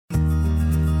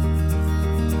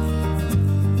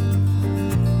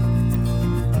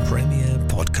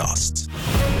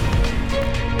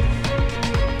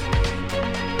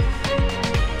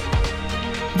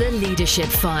Leadership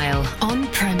File on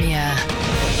Premier.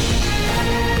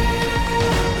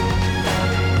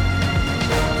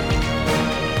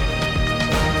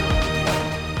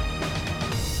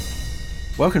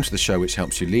 Welcome to the show which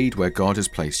helps you lead where God has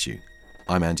placed you.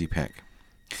 I'm Andy Peck.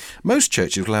 Most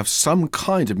churches will have some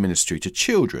kind of ministry to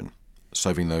children,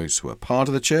 serving those who are part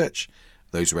of the church,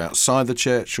 those who are outside the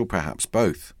church, or perhaps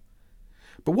both.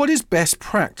 But what is best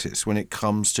practice when it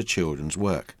comes to children's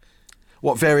work?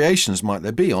 What variations might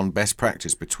there be on best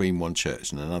practice between one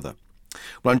church and another?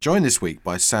 Well, I'm joined this week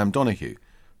by Sam Donoghue,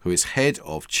 who is Head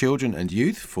of Children and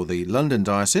Youth for the London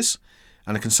Diocese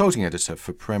and a consulting editor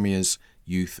for Premier's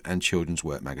Youth and Children's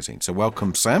Work magazine. So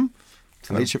welcome, Sam,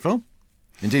 to Leadership File.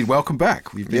 Indeed, welcome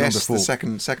back. We've been on before. Yes,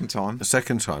 the second time. The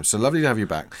second time. So lovely to have you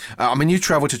back. You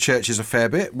travel to churches a fair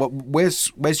bit.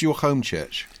 Where's your home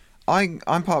church? I'm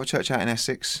part of a church out in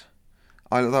Essex.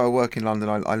 Although I work in London,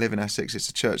 I live in Essex. It's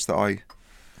a church that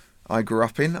I grew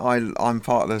up in. I'm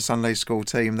part of the Sunday school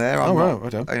team there. I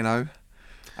don't. You know,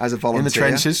 as a volunteer. In the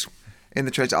trenches? In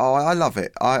the trenches. Oh, I love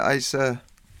it. It's a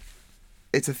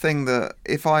thing that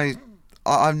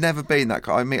I've never been that.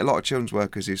 I meet a lot of children's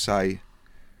workers who say,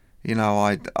 you know,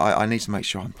 I need to make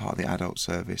sure I'm part of the adult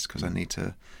service because I need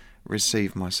to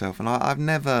receive myself, and I've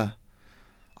never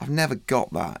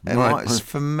got that. And right.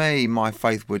 For me, my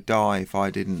faith would die if I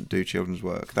didn't do children's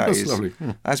work. That's lovely.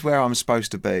 Yeah. That's where I'm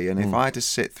supposed to be. And if I had to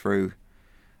sit through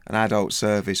an adult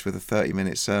service with a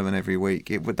 30-minute sermon every week,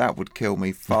 that would kill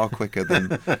me far quicker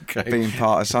than being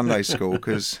part of Sunday school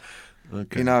because.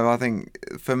 Okay. You know, I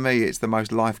think for me it's the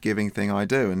most life-giving thing I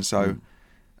do, and so,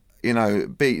 you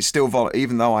know,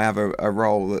 even though I have a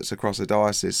role that's across the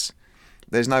diocese,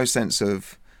 there's no sense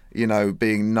of, you know,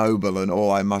 being noble and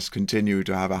I must continue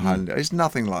to have a hand. It's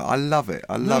nothing like. I love it.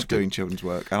 I love doing children's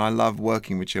work, and I love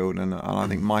working with children, and I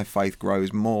think my faith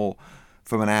grows more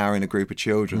from an hour in a group of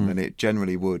children than it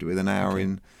generally would with an hour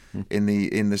in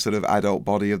the sort of adult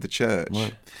body of the church.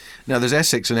 Right. Now there's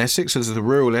Essex and Essex. There's the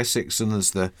rural Essex, and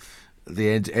there's the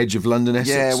edge of London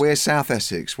Essex. Yeah, we're South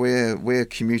Essex. We're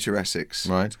commuter Essex.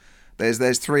 Right.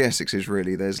 There's three Essexes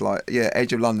really. There's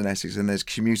edge of London Essex, and there's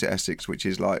commuter Essex, which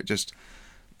is like just,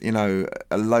 you know,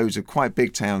 loads of quite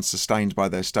big towns sustained by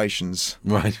their stations.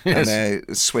 Right. Yes. And their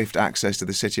swift access to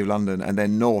the City of London. And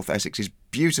then North Essex is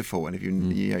beautiful, and if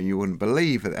you wouldn't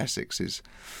believe that Essex is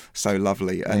so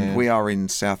lovely. And we are in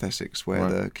South Essex,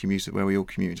 where where we all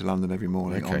commute to London every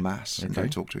morning en masse and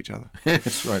don't talk to each other.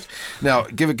 That's right. Now,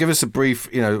 give us a brief.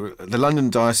 You know, the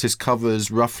London Diocese covers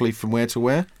roughly from where to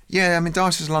where? Yeah, I mean,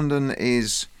 Diocese London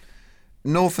is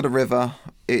north of the river.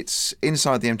 It's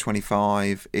inside the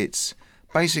M25. It's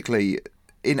basically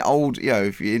in old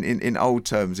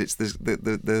terms, it's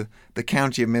the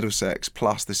county of Middlesex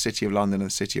plus the City of London and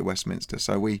the City of Westminster.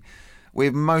 So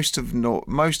we're most of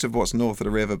what's north of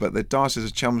the river, but the Diocese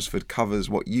of Chelmsford covers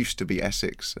what used to be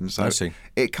Essex, and so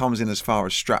it comes in as far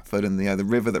as Stratford, and the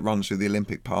river that runs through the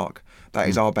Olympic Park. That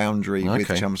is our boundary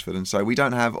with Chelmsford, and so we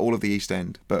don't have all of the East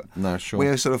End, but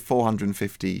we're sort of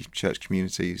 450 church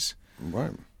communities,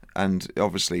 right? And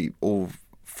obviously all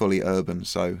fully urban.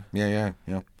 So yeah.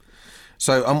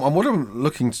 So what I'm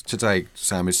looking today,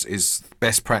 Sam, is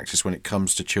best practice when it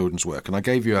comes to children's work. And I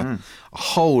gave you a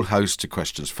whole host of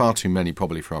questions, far too many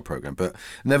probably for our programme. But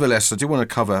nevertheless, I do want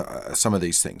to cover some of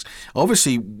these things.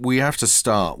 Obviously, we have to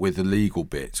start with the legal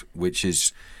bit, which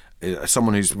is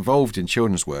someone who's involved in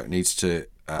children's work needs to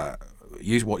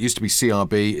use what used to be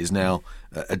CRB is now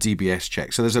a DBS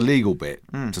check. So there's a legal bit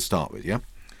to start with, yeah?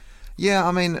 Yeah,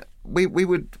 I mean, we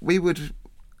wouldn't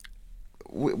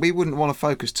want to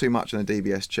focus too much on a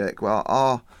DBS check. Well,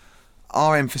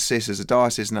 our emphasis as a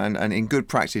diocese and in good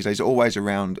practice is always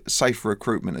around safer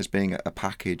recruitment as being a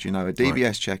package. You know, a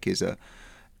DBS check is a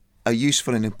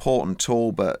useful and important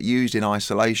tool, but used in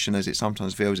isolation, as it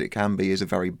sometimes feels it can be, is a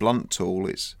very blunt tool.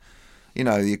 It's, you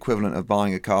know, the equivalent of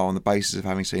buying a car on the basis of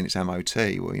having seen its MOT.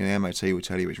 Well, you know, the MOT will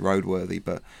tell you it's roadworthy,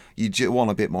 but you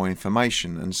want a bit more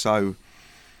information, and so.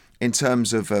 In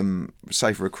terms of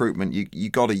safer recruitment, you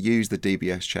got to use the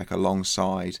DBS check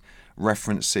alongside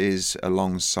references,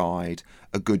 alongside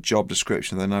a good job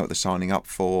description, they know what they're signing up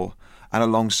for, and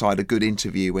alongside a good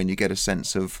interview when you get a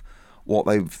sense of what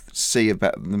they see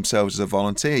about themselves as a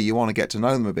volunteer. You want to get to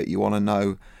know them a bit. You want to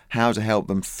know how to help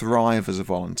them thrive as a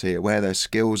volunteer, where their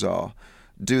skills are.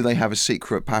 Do they have a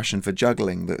secret passion for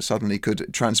juggling that suddenly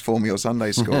could transform your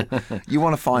Sunday school? You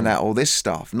want to find out all this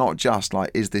stuff, not just like,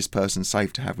 is this person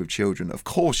safe to have with children? Of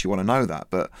course you want to know that,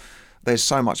 but there's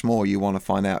so much more you want to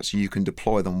find out so you can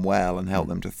deploy them well and help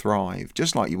them to thrive,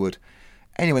 just like you would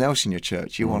anyone else in your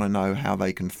church. You want to know how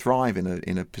they can thrive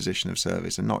in a position of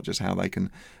service, and not just how they can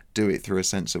do it through a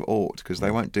sense of ought, because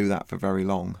they won't do that for very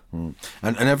long.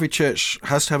 And every church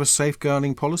has to have a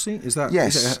safeguarding policy? Is that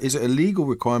Yes. Is it a legal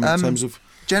requirement in terms of...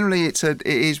 Generally,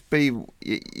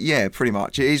 yeah, pretty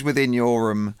much. It is within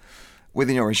your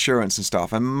insurance and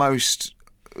stuff, and most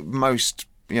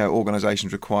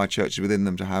organisations require churches within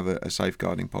them to have a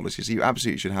safeguarding policy. So you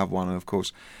absolutely should have one, and of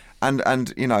course, and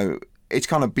it's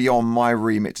kind of beyond my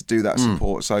remit to do that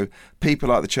support. So people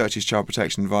like the Church's Child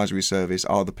Protection Advisory Service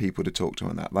are the people to talk to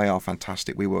on that. They are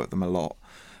fantastic. We work with them a lot,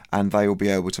 and they will be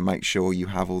able to make sure you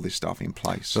have all this stuff in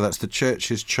place. So that's the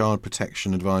Church's Child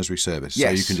Protection Advisory Service.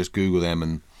 Yes. So you can just Google them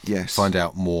and find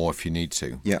out more if you need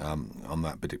to. Yeah. On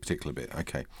that particular bit.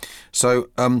 Okay. So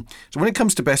when it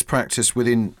comes to best practice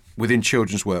within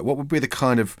children's work, what would be the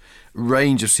kind of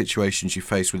range of situations you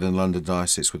face within London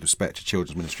Diocese with respect to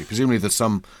children's ministry? Presumably there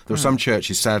are some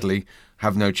churches, sadly,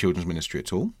 have no children's ministry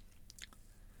at all.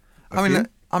 I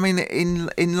mean,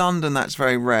 in London that's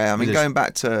very rare. I mean, going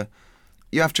back to,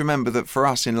 you have to remember that for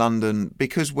us in London,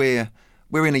 because we're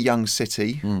in a young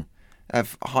city,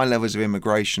 have high levels of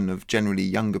immigration of generally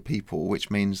younger people,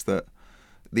 which means that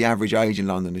the average age in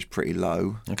London is pretty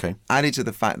low. Okay. Added to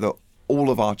the fact that all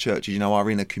of our churches,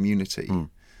 are in a community.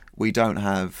 We don't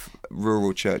have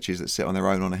rural churches that sit on their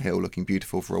own on a hill looking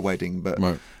beautiful for a wedding, but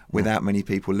without many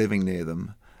people living near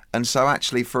them. And so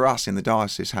actually for us in the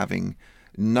diocese, having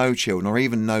no children or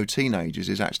even no teenagers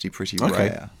is actually pretty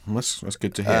rare. That's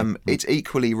good to hear. It's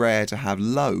equally rare to have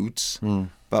loads,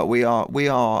 but we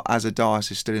are as a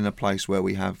diocese still in a place where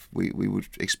we would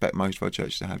expect most of our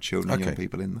churches to have children and young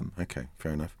people in them. Okay,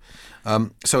 fair enough.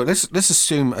 So let's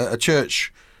assume a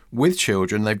church with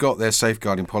children, they've got their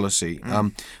safeguarding policy.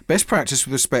 Best practice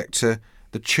with respect to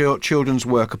the children's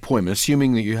work appointment,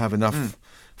 assuming that you have enough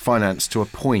finance to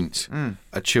appoint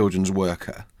a children's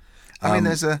worker. I mean,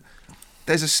 there's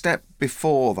a step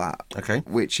before that, okay,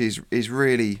 which is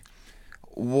really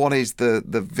what is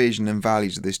the vision and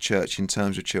values of this church in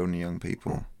terms of children and young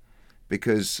people,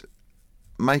 because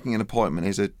making an appointment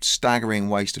is a staggering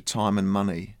waste of time and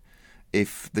money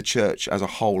if the church as a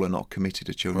whole are not committed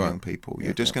to children and young people.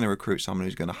 You're just going to recruit someone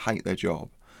who's going to hate their job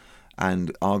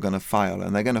and are going to fail,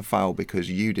 and they're going to fail because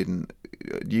you didn't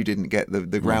get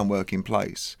the groundwork in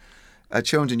place. A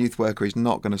children's and youth worker is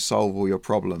not going to solve all your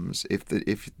problems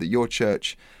if your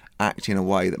church act in a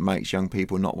way that makes young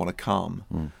people not want to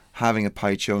come. Having a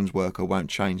paid children's worker won't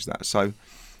change that. So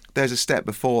there's a step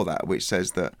before that which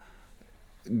says that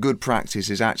good practice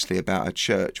is actually about a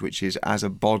church which is as a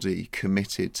body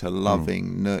committed to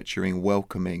loving, nurturing,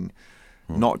 welcoming,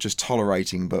 not just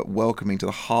tolerating but welcoming to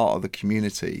the heart of the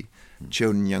community,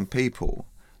 children and young people.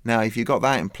 Now if you've got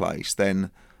that in place,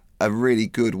 then a really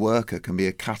good worker can be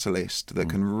a catalyst that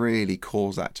can really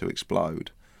cause that to explode.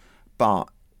 But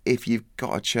if you've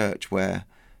got a church where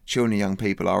children and young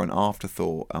people are an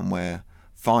afterthought and where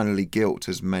finally guilt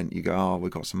has meant you go,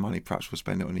 we've got some money, perhaps we'll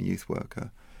spend it on a youth worker,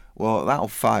 well, that'll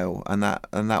fail, and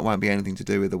that won't be anything to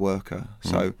do with the worker.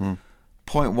 So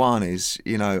point one is,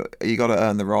 you got to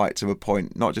earn the right to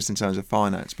appoint, not just in terms of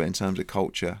finance, but in terms of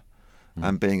culture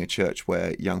and being a church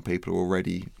where young people are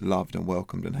already loved and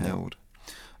welcomed and held.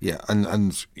 Yeah,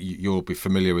 and you'll be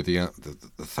familiar with the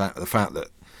fact that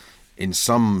in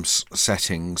some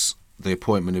settings the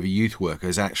appointment of a youth worker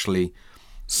has actually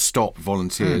stopped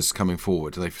volunteers coming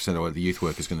forward. They've said, the youth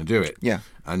worker's going to do it. Yeah,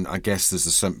 and I guess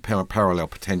there's some parallel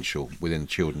potential within the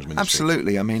children's ministry.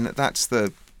 Absolutely. I mean, that's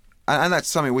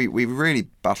something we really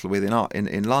battle with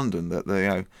in London. That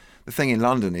the thing in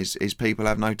London is people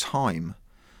have no time,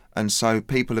 and so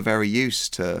people are very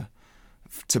used to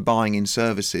buying in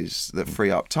services that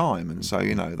free up time, and so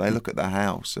they look at their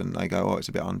house and they go, it's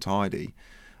a bit untidy.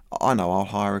 I know, I'll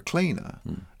hire a cleaner.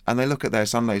 And they look at their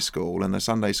Sunday school, and the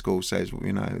Sunday school says,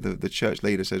 the church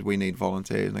leader says we need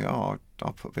volunteers, and they go,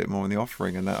 I'll put a bit more in the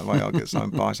offering, and that way I'll get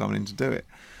buy someone in to do it.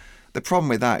 The problem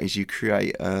with that is you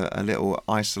create a little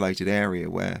isolated area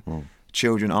where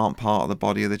children aren't part of the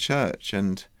body of the church,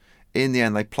 and in the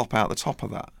end they plop out the top of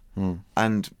that.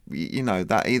 And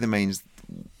that either means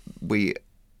we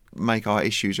make our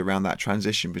issues around that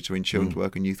transition between children's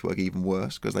work and youth work even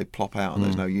worse, because they plop out and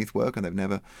there's no youth work and they've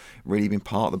never really been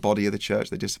part of the body of the church,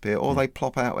 they disappear, or they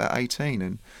plop out at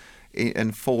 18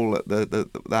 and fall at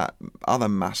that other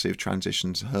massive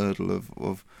transitions hurdle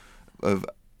of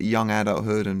young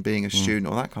adulthood and being a student,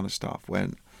 all that kind of stuff.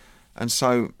 And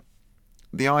so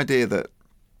the idea that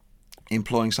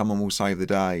employing someone will save the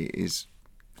day is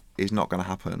not going to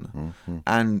happen.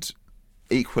 And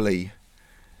equally,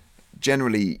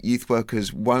 generally, youth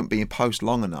workers won't be in post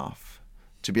long enough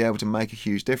to be able to make a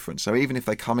huge difference. So even if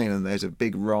they come in and there's a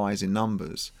big rise in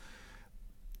numbers,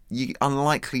 you're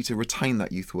unlikely to retain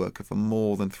that youth worker for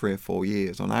more than 3 or 4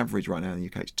 years. On average right now in the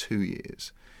UK it's 2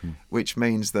 years, which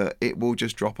means that it will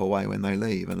just drop away when they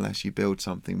leave unless you build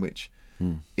something which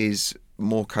is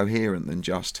more coherent than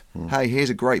just, hey, here's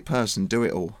a great person, do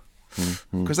it all.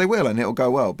 Because they will, and it'll go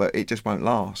well, but it just won't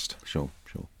last. Sure.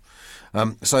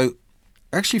 So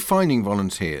actually finding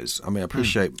volunteers, I mean, I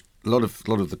appreciate a lot of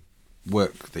the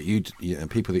work that and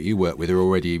people that you work with are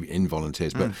already in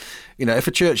volunteers, but if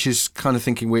a church is kind of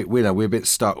thinking we're a bit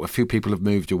stuck, a few people have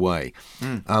moved away,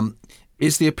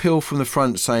 is the appeal from the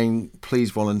front saying please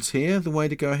volunteer the way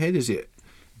to go ahead? Is it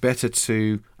better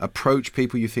to approach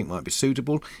people you think might be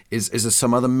suitable? Is there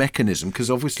some other mechanism?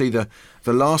 Because obviously the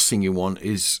last thing you want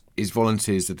is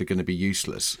volunteers that are going to be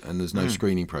useless and there's no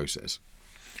screening process.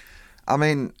 I've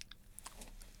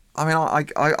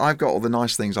got all the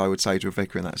nice things I would say to a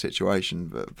vicar in that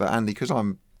situation, but Andy, because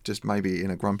I'm just maybe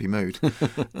in a grumpy mood,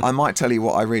 I might tell you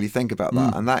what I really think about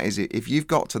that, and that is, if you've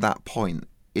got to that point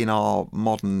in our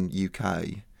modern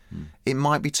UK, it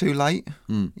might be too late.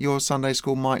 Your Sunday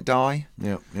school might die.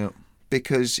 Yeah.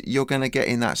 Because you're going to get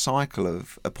in that cycle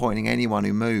of appointing anyone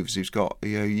who moves, who's got who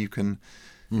you can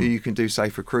do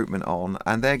safe recruitment on,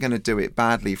 and they're going to do it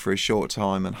badly for a short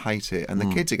time and hate it, and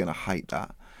the kids are going to hate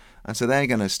that. And so they're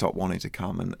going to stop wanting to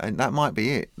come, and that might be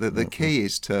it. The key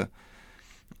is to,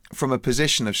 from a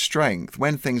position of strength,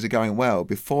 when things are going well,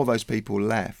 before those people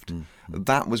left,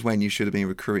 that was when you should have been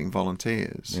recruiting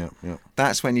volunteers.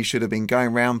 That's when you should have been going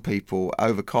around people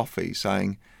over coffee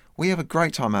saying, we have a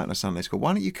great time out in a Sunday school.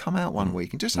 Why don't you come out one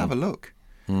week and just have a look?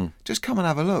 Just come and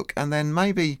have a look. And then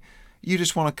maybe you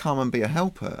just want to come and be a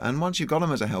helper. And once you've got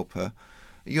them as a helper,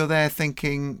 you're there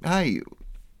thinking, hey,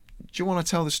 do you want to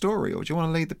tell the story, or do you want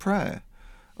to lead the prayer,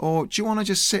 or do you want to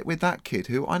just sit with that kid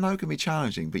who I know can be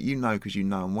challenging, but because you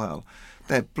know them well,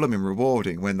 they're blooming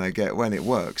rewarding when it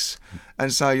works,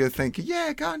 and so you're thinking,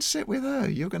 yeah, go and sit with her.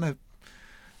 You're gonna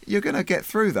get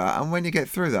through that, and when you get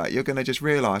through that, you're gonna just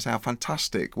realise how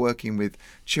fantastic working with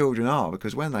children are,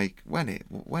 because when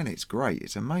it's great,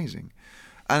 it's amazing,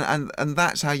 and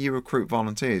that's how you recruit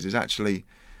volunteers. Is actually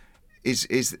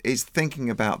is thinking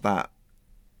about that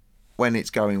when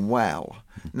it's going well.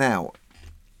 Now,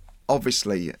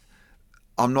 obviously,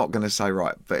 I'm not going to say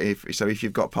but if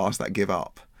you've got past that, give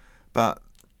up. But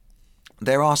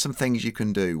there are some things you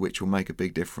can do which will make a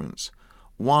big difference.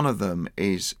 One of them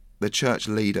is the church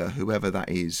leader, whoever that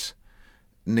is,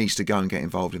 needs to go and get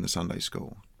involved in the Sunday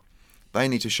school. They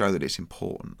need to show that it's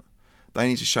important. They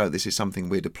need to show that this is something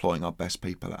we're deploying our best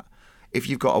people at. If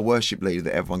you've got a worship leader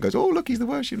that everyone goes, oh, look, he's the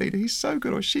worship leader, he's so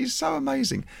good, or she's so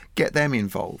amazing, get them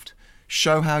involved.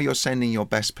 Show how you're sending your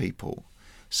best people.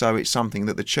 So it's something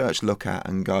that the church look at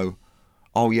and go,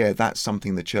 oh yeah, that's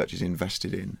something the church is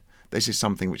invested in. This is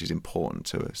something which is important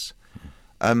to us.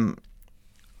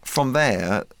 From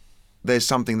there's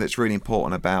something that's really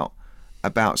important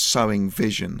about sowing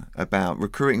vision, about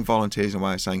recruiting volunteers in a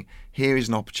way of saying, here is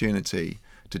an opportunity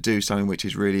to do something which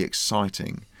is really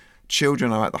exciting.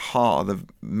 Children are at the heart of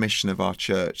the mission of our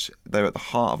church. They're at the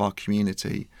heart of our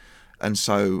community. And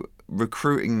so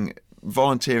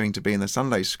volunteering to be in the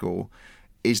Sunday school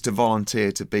is to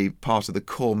volunteer to be part of the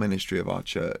core ministry of our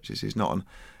church. This is not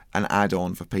an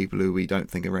add-on for people who we don't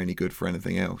think are any good for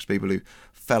anything else, people who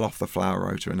fell off the flower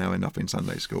rota and now end up in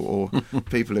Sunday school, or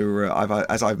people who are,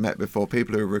 I've met before,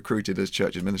 people who are recruited as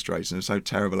church administrators and are so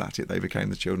terrible at it they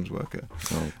became the children's worker.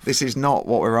 Oh. This is not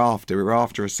what we're after. We're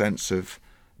after a sense of,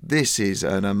 this is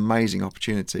an amazing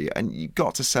opportunity, and you've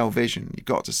got to sell vision. You've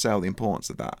got to sell the importance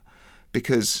of that,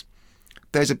 because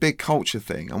there's a big culture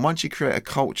thing, and once you create a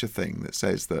culture thing that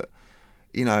says that,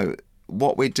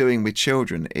 what we're doing with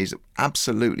children is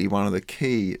absolutely one of the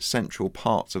key central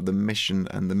parts of the mission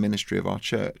and the ministry of our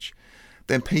church,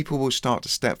 then people will start to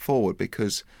step forward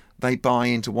because they buy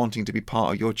into wanting to be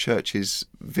part of your church's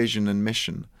vision and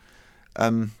mission.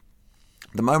 The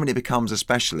moment it becomes a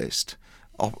specialist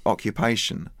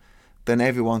occupation, then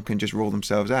everyone can just rule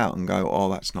themselves out and go,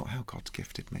 oh, that's not how God's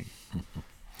gifted me.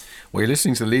 Well, you're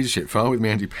listening to The Leadership File with me,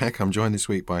 Andy Peck. I'm joined this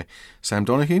week by Sam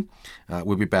Donoghue.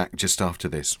 We'll be back just after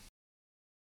this.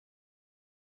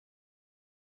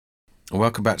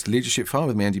 Welcome back to The Leadership File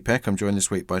with me, Andy Peck. I'm joined this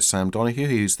week by Sam Donoghue,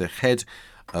 who's the head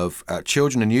of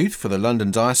Children and Youth for the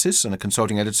London Diocese and a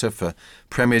consulting editor for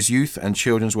Premier's Youth and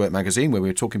Children's Work magazine, where we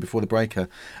were talking before the break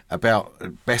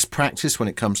about best practice when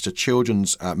it comes to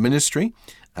children's ministry.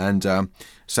 And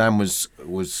Sam was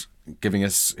giving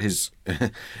us his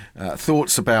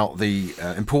thoughts about the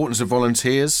importance of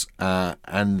volunteers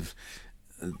and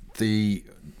the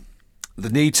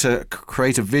need to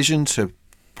create a vision, to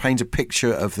paint a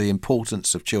picture of the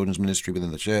importance of children's ministry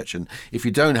within the church. And if you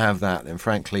don't have that, then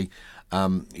frankly,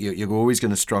 you're always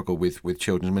going to struggle with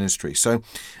children's ministry. So,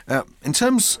 in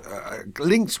terms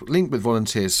linked with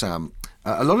volunteers, Sam,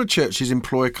 a lot of churches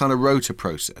employ a kind of rota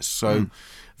process. So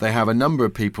they have a number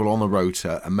of people on the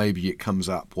rota, and maybe it comes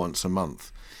up once a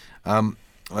month.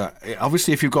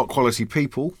 Obviously, if you've got quality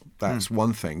people, that's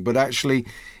one thing. But actually,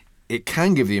 it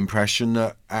can give the impression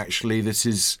that actually this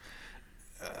is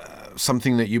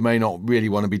something that you may not really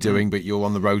want to be doing, but you're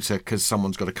on the rota because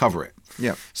someone's got to cover it.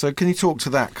 Yeah. So can you talk to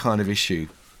that kind of issue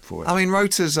for us? I mean,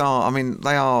 rotas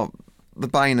they are the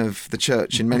bane of the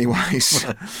church in many ways.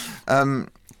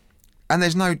 And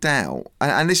there's no doubt,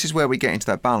 and this is where we get into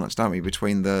that balance, don't we,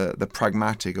 between the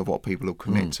pragmatic of what people will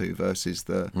commit to versus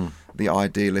the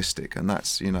idealistic, and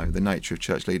that's the nature of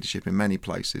church leadership in many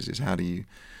places is how do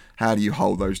you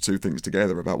hold those two things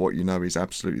together about what you know is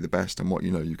absolutely the best and what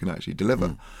you can actually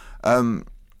deliver.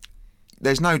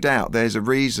 There's no doubt there's a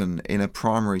reason in a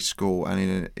primary school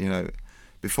and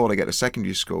before they get to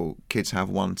secondary school, kids have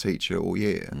one teacher all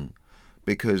year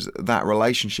because that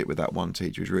relationship with that one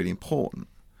teacher is really important.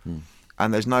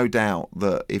 And there's no doubt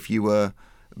that if you were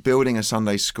building a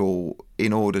Sunday school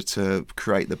in order to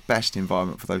create the best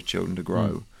environment for those children to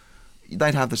grow,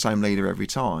 they'd have the same leader every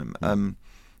time,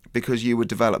 because you would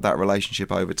develop that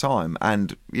relationship over time.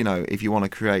 And, if you want to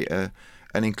create an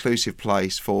inclusive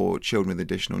place for children with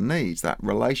additional needs, that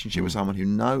relationship with someone who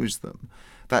knows them,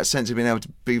 that sense of being able to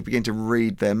begin to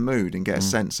read their mood and get a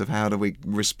sense of how do we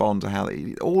respond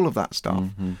to all of that stuff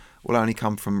will only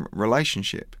come from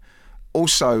relationship.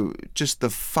 Also, just the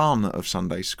fun of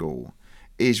Sunday school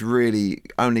is really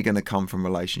only going to come from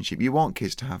relationship. You want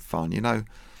kids to have fun.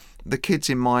 The kids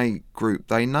in my group,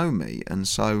 they know me, and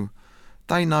so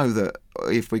they know that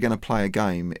if we're going to play a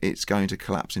game, it's going to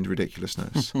collapse into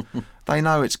ridiculousness. They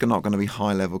know it's not going to be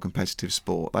high-level competitive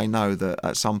sport. They know that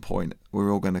at some point we're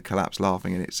all going to collapse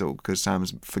laughing, and it's all because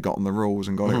Sam's forgotten the rules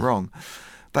and got it wrong.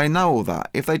 They know all that.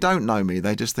 If they don't know me,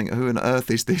 they just think, who on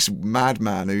earth is this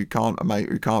madman who can't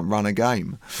run a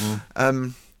game?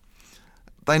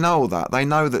 They know all that. They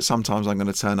know that sometimes I'm going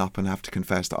to turn up and have to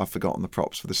confess that I've forgotten the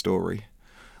props for the story.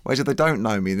 Whereas if they don't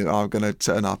know me, that I'm going to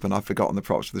turn up and I've forgotten the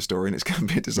props for the story and it's going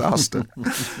to be a disaster.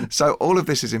 So all of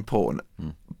this is important.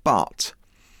 But,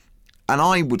 and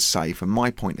I would say from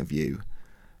my point of view,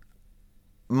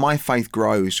 my faith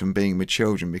grows from being with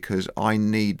children because I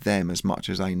need them as much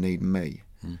as they need me.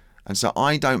 And so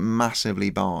I don't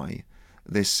massively buy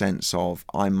this sense of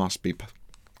I must be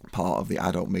part of the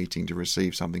adult meeting to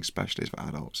receive something specialist for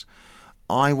adults.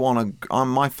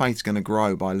 My faith's going to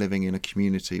grow by living in a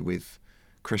community with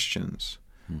Christians.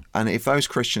 And if those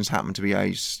Christians happen to be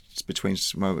aged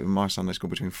in my Sunday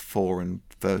school between 4 and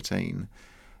 13,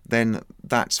 then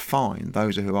that's fine.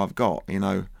 Those are who I've got.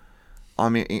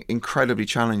 I'm incredibly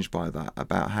challenged by that,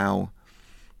 about how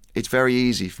it's very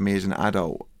easy for me as an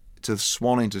adult to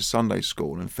swan into Sunday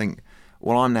school and think,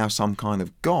 well, I'm now some kind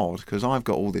of God because I've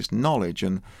got all this knowledge,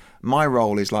 and my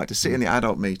role is like to sit in the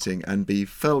adult meeting and be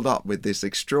filled up with this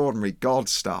extraordinary God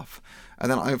stuff,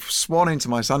 and then I've swan into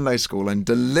my Sunday school and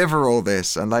deliver all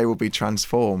this and they will be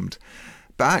transformed.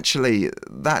 But actually,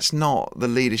 that's not the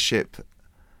leadership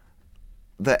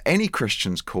that any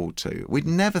Christian's called to. We'd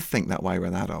never think that way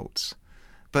with adults.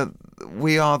 But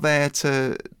we are there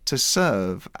to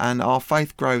serve, and our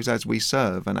faith grows as we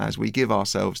serve and as we give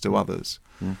ourselves to others.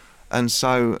 And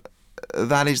so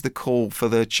that is the call for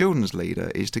the children's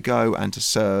leader, is to go and to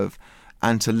serve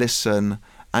and to listen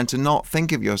and to not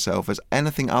think of yourself as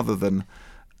anything other than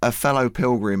a fellow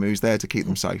pilgrim who's there to keep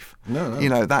them safe.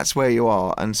 No. That's where you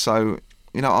are. And so,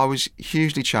 I was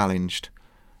hugely challenged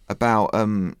about...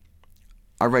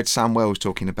 I read Sam Wells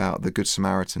talking about the Good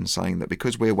Samaritan, saying that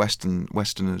because we're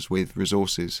Westerners with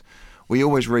resources, we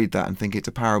always read that and think it's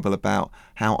a parable about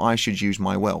how I should use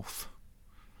my wealth.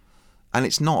 And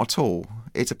it's not at all.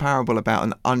 It's a parable about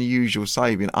an unusual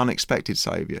saviour, an unexpected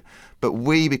saviour. But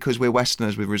we, because we're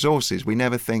Westerners with resources, we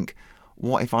never think,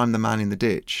 what if I'm the man in the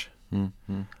ditch?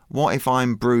 What if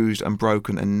I'm bruised and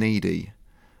broken and needy?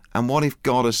 And what if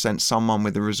God has sent someone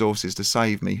with the resources to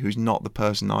save me who's not the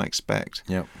person I expect?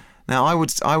 Yep. Now, I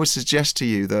would suggest to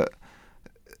you that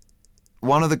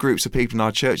one of the groups of people in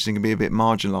our churches who can be a bit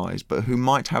marginalised, but who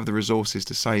might have the resources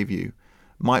to save you,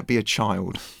 might be a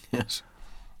child. Yes.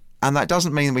 And that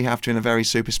doesn't mean we have to, in a very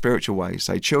super spiritual way,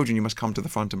 say, children, you must come to the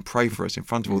front and pray for us in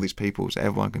front of all these people so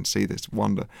everyone can see this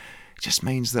wonder. It just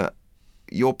means that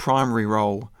your primary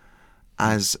role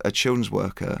as a children's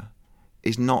worker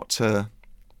is not to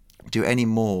do any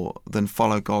more than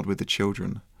follow God with the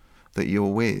children that you're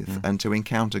with and to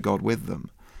encounter God with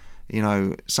them.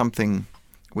 Something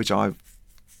which I've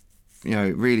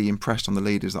really impressed on the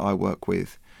leaders that I work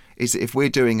with is that if we're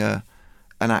doing a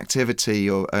an activity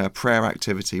or a prayer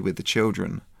activity with the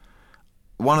children,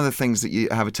 one of the things that you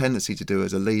have a tendency to do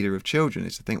as a leader of children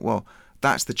is to think, well,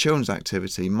 that's the children's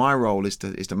activity. My role is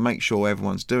to make sure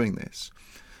everyone's doing this.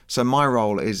 So my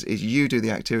role is you do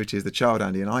the activity as the child,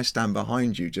 Andy, and I stand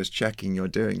behind you just checking you're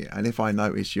doing it. And if I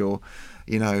notice you're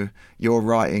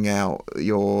writing out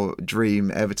your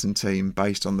dream Everton team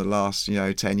based on the last,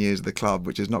 10 years of the club,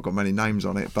 which has not got many names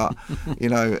on it, but,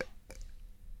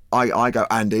 I go,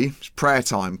 Andy, it's prayer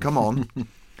time, come on.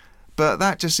 But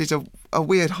that just is a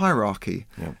weird hierarchy.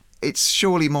 Yeah. It's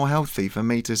surely more healthy for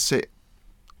me to sit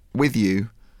with you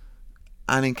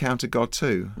and encounter God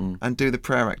too, and do the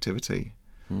prayer activity.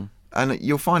 And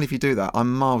you'll find if you do that,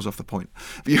 I'm miles off the point,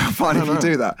 but you'll find if you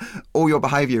do that, all your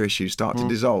behaviour issues start to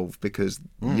dissolve, because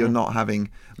you're not having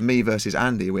me versus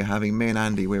Andy, we're having me and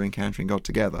Andy, we're encountering God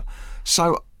together.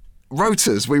 So,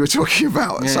 rotas we were talking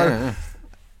about.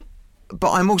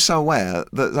 But I'm also aware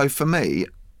that, though, for me,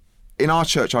 in our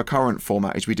church, our current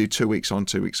format is we do 2 weeks on,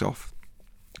 2 weeks off.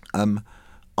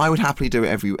 I would happily do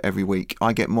it every week.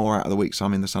 I get more out of the weeks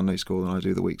I'm in the Sunday school than I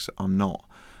do the weeks I'm not.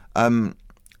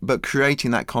 But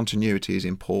creating that continuity is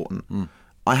important.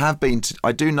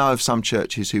 I do know of some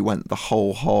churches who went the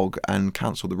whole hog and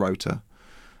cancelled the rota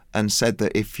and said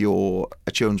that if you're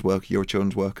a children's worker, you're a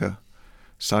children's worker,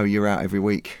 so you're out every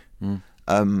week.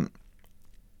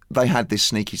 They had this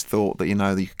sneaky thought that,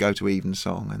 that you could go to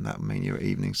evensong and that would mean you're at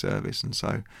evening service, and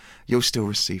so you'll still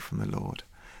receive from the Lord.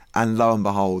 And lo and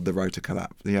behold, the rota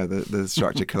collapsed. The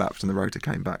structure collapsed and the rota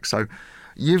came back. So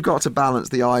you've got to balance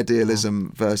the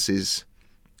idealism versus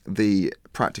the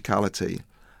practicality.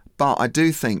 But I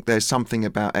do think there's something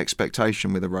about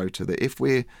expectation with a rota, that if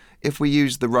we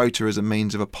use the rota as a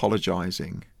means of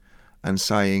apologising and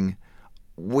saying,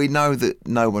 we know that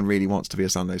no one really wants to be a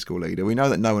Sunday school leader, we know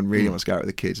that no one really wants to go out with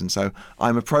the kids, and so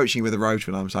I'm approaching you with a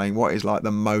rota and I'm saying what is like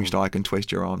the most I can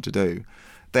twist your arm to do,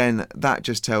 then that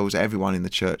just tells everyone in the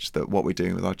church that what we're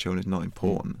doing with our children is not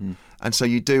important. And so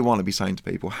you do want to be saying to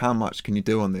people, how much can you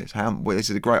do on this? This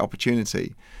is a great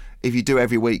opportunity. If you do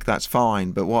every week, that's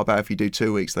fine, but what about if you do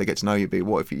 2 weeks, they get to know you a bit?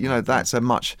 What if that's a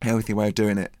much healthier way of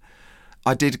doing it.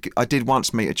 I did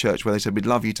once meet a church where they said, we'd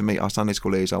love you to meet our Sunday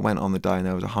school leaders. I went on the day and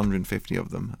there was 150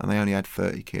 of them and they only had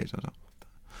 30 kids. I was like,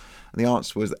 and the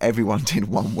answer was everyone did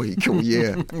 1 week all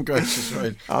year. Gracious,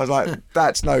 right. I was like,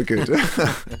 that's no good.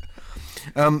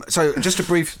 So just a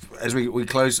brief, as we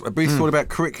close, a brief thought about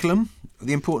curriculum,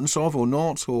 the importance of or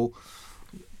not, or...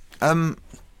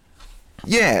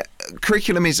 Yeah,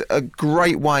 curriculum is a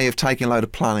great way of taking a load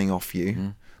of planning off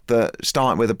you. That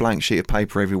starting with a blank sheet of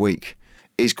paper every week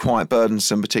is quite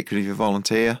burdensome, particularly if you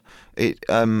volunteer. It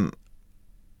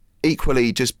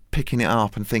equally, just picking it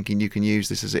up and thinking you can use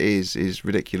this as it is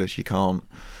ridiculous. You can't.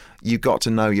 You've got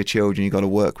to know your children. You've got to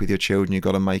work with your children. You've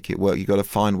got to make it work. You've got to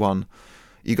find one.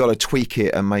 You've got to tweak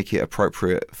it and make it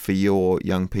appropriate for your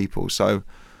young people. So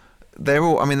they're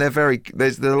all,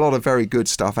 there's a lot of very good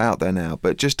stuff out there now,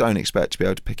 but just don't expect to be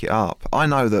able to pick it up. I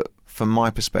know that from my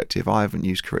perspective, I haven't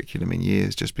used curriculum in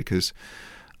years, just because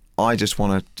I just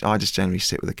generally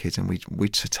sit with the kids and we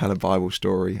tell a Bible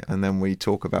story, and then we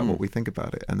talk about what we think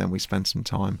about it, and then we spend some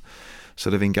time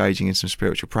sort of engaging in some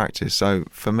spiritual practice. So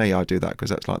for me, I do that because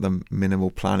that's like the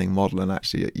minimal planning model, and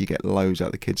actually you get loads out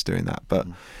of the kids doing that. But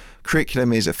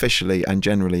curriculum is officially and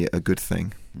generally a good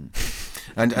thing.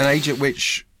 And an age at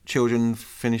which children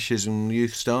finishes and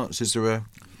youth starts, is there a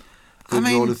good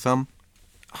rule of thumb?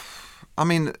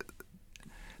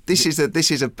 This is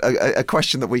a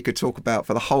question that we could talk about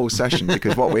for the whole session,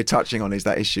 because what we're touching on is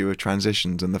that issue of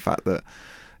transitions and the fact that,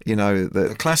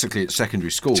 that classically it's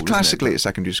secondary school. It's classically it's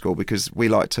secondary school, because we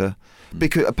like to,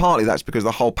 because partly that's because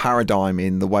the whole paradigm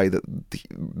in the way that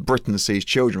Britain sees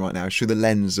children right now is through the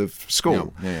lens of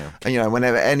school. Yeah. And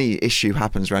whenever any issue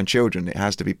happens around children, it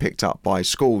has to be picked up by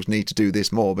schools need to do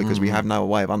this more, because we have no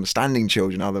way of understanding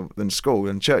children other than school,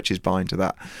 and churches buy into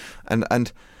that.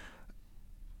 And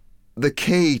the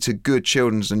key to good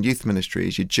children's and youth ministry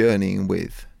is you're journeying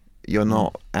with. You're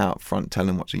not out front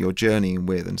telling what you're journeying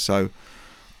with. And so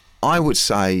I would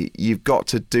say you've got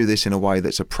to do this in a way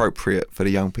that's appropriate for the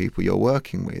young people you're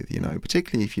working with,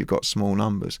 particularly if you've got small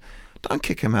numbers. Don't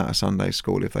kick them out of Sunday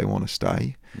school if they want to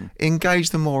stay. Engage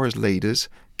them more as leaders.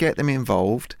 Get them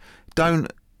involved.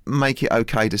 Don't make it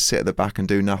okay to sit at the back and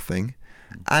do nothing.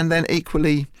 And then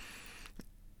equally,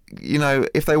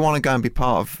 if they want to go and be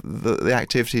part of the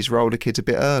activities, roll the kids a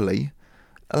bit early,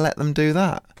 let them do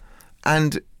that.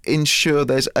 And ensure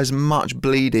there's as much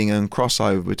bleeding and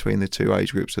crossover between the two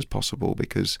age groups as possible,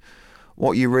 because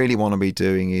what you really want to be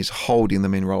doing is holding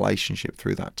them in relationship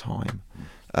through that time.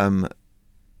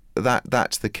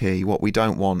 That's the key. What we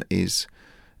don't want is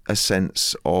a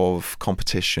sense of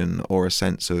competition or a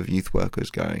sense of youth workers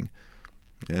going,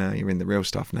 yeah, you're in the real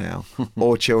stuff now,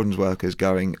 or children's workers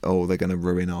going, oh, they're going to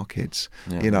ruin our kids.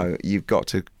 Yeah. You've got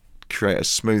to create a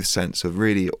smooth sense of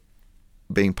really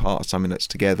being part of something that's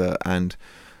together, and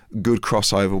good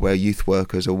crossover where youth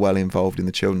workers are well involved in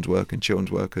the children's work and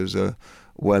children's workers are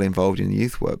well involved in the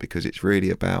youth work, because it's really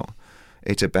about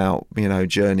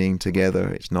journeying together.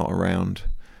 It's not around,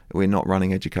 we're not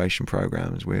running education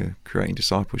programs, we're creating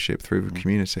discipleship through the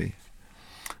community.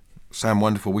 Sam,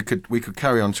 wonderful. We could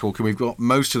carry on talking. We've got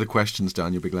most of the questions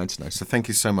done, you'll be glad to know. So thank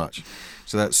you so much.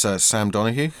 So that's Sam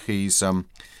Donoghue. He's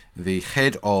the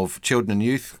head of children and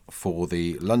youth for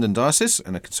the London Diocese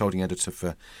and a consulting editor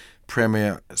for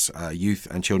Premier Youth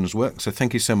and Children's Work. So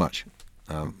thank you so much,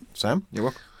 Sam.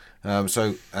 You're welcome.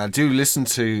 So do listen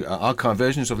to archive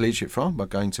versions of Leadership File by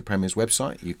going to Premier's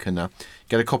website. You can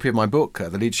get a copy of my book,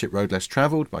 The Leadership Road Less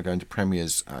Travelled, by going to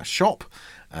Premier's shop.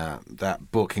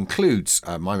 That book includes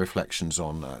my reflections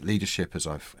on leadership, as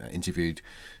I've interviewed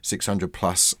 600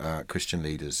 plus Christian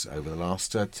leaders over the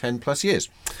last 10 plus years.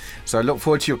 So I look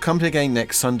forward to your company again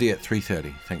next Sunday at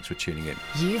 3:30. Thanks for tuning in.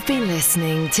 You've been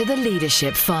listening to The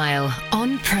Leadership File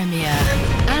on Premier.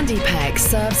 Andy Peck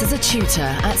serves as a tutor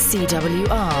at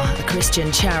CWR, a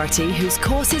Christian charity whose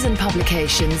courses and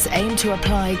publications aim to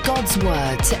apply God's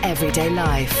Word to everyday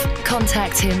life.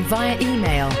 Contact him via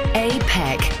email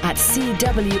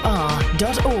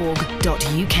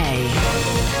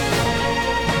apeck@cwr.org.uk.